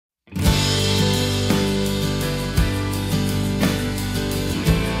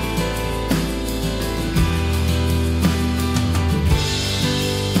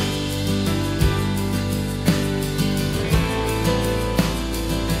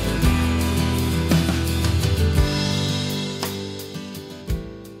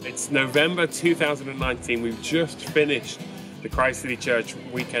It's November 2019. We've just finished the Christ City Church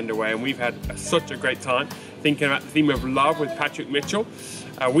Weekend Away, and we've had such a great time thinking about the theme of love with Patrick Mitchell.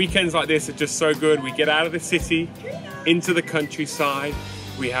 Weekends like this are just so good. We get out of the city into the countryside.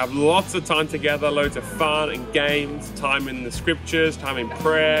 We have lots of time together, loads of fun and games, time in the scriptures, time in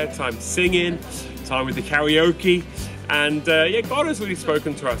prayer, time singing, time with the karaoke. And yeah, God has really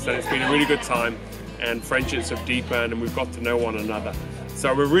spoken to us, and it's been a really good time, and friendships have deepened, and we've got to know one another.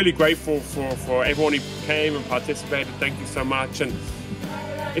 So we're really grateful for everyone who came and participated. Thank you so much. And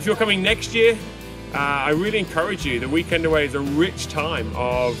if you're coming next year, I really encourage you. The Weekend Away is a rich time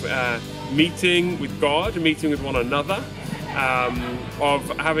of meeting with God, meeting with one another, of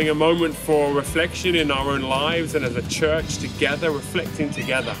having a moment for reflection in our own lives and as a church together, reflecting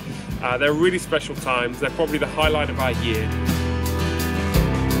together. They're really special times. They're probably the highlight of our year.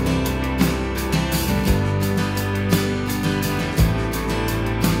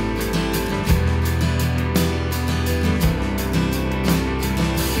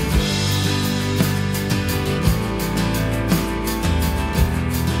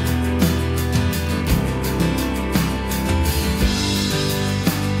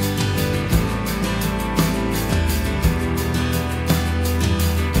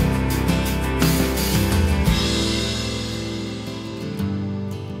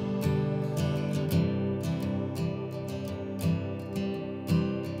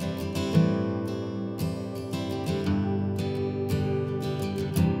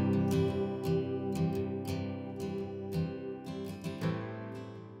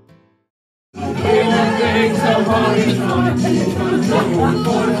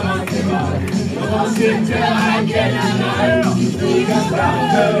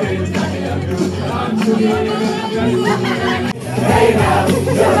 Hey now,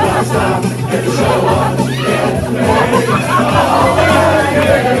 you're not stop, and show up,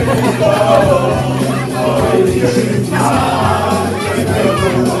 yeah,